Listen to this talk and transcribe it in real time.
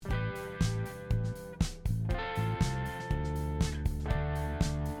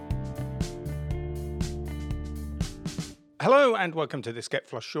Hello and welcome to this Get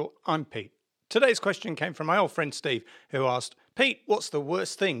Flush Short. I'm Pete. Today's question came from my old friend Steve, who asked, Pete, what's the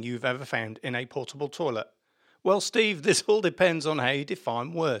worst thing you've ever found in a portable toilet? Well, Steve, this all depends on how you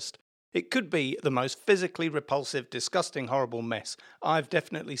define worst. It could be the most physically repulsive, disgusting, horrible mess. I've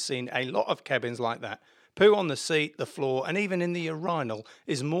definitely seen a lot of cabins like that. Poo on the seat, the floor, and even in the urinal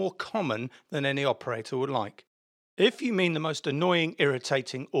is more common than any operator would like. If you mean the most annoying,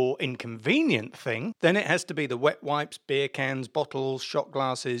 irritating, or inconvenient thing, then it has to be the wet wipes, beer cans, bottles, shot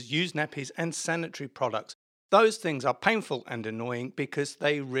glasses, used nappies, and sanitary products. Those things are painful and annoying because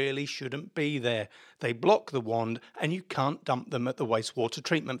they really shouldn't be there. They block the wand, and you can't dump them at the wastewater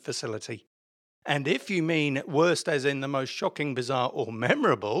treatment facility. And if you mean worst as in the most shocking, bizarre, or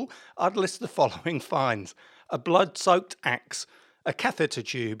memorable, I'd list the following finds: a blood-soaked axe, a catheter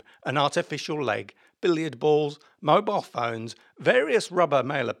tube, an artificial leg, billiard balls, mobile phones, various rubber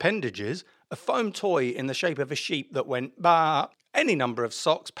male appendages, a foam toy in the shape of a sheep that went bah, any number of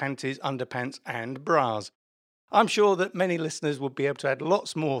socks, panties, underpants, and bras. I'm sure that many listeners would be able to add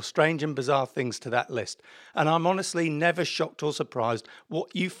lots more strange and bizarre things to that list, and I'm honestly never shocked or surprised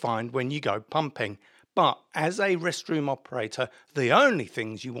what you find when you go pumping. But as a restroom operator, the only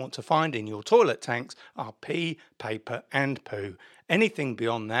things you want to find in your toilet tanks are pee, paper, and poo. Anything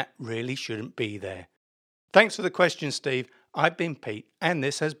beyond that really shouldn't be there. Thanks for the question, Steve. I've been Pete, and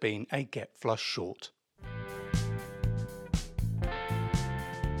this has been a Get Flush Short.